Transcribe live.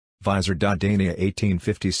Visar Dodani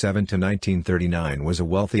 (1857–1939) was a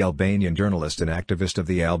wealthy Albanian journalist and activist of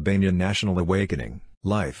the Albanian National Awakening.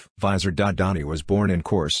 Life. Visar Dodani was born in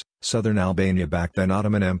Korçë, southern Albania, back then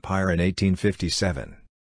Ottoman Empire, in 1857.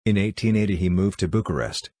 In 1880 he moved to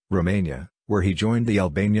Bucharest, Romania, where he joined the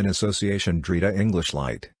Albanian Association Drita English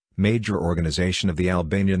Light, major organization of the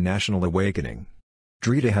Albanian National Awakening.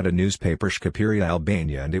 Drita had a newspaper Shqipëria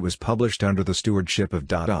Albania, and it was published under the stewardship of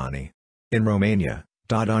Dodani. In Romania,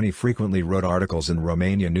 Dodani frequently wrote articles in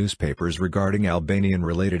Romanian newspapers regarding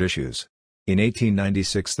Albanian-related issues. In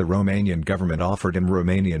 1896 the Romanian government offered him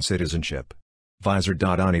Romanian citizenship. Visar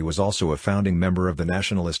Dodani was also a founding member of the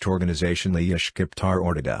nationalist organization Leia Shqiptar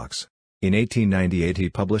Ortodox. In 1898 he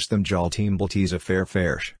published them Gjaltimbaltiza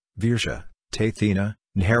Fairfairsh, Virsha, Tathina,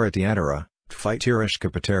 Nheritiatara, Tfitira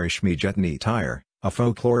Shqiptarish Mjetni Tire, a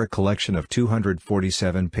folkloric collection of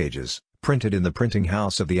 247 pages, printed in the printing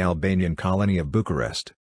house of the Albanian colony of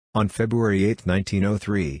Bucharest. On February 8,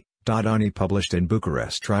 1903, Dodani published in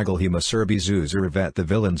Bucharest Trigalhima Serbi Zuzuravet, the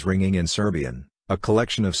Villains Ringing in Serbian, a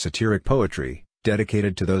collection of satiric poetry,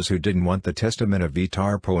 dedicated to those who didn't want the testament of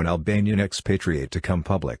Vitar Po, an Albanian expatriate, to come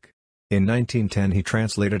public. In 1910 he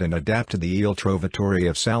translated and adapted the Il Trovatore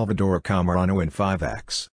of Salvador Camerano in 5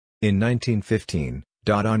 acts. In 1915,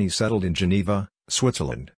 Dodani settled in Geneva,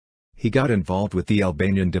 Switzerland. He got involved with the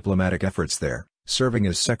Albanian diplomatic efforts there, serving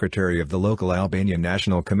as secretary of the local Albanian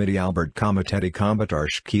National Committee Albert Komiteti Kombatar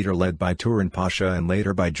Shqiptar, led by Turan Pasha and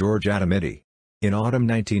later by George Adamiti. In autumn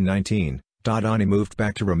 1919, Dodani moved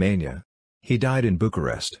back to Romania. He died in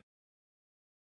Bucharest.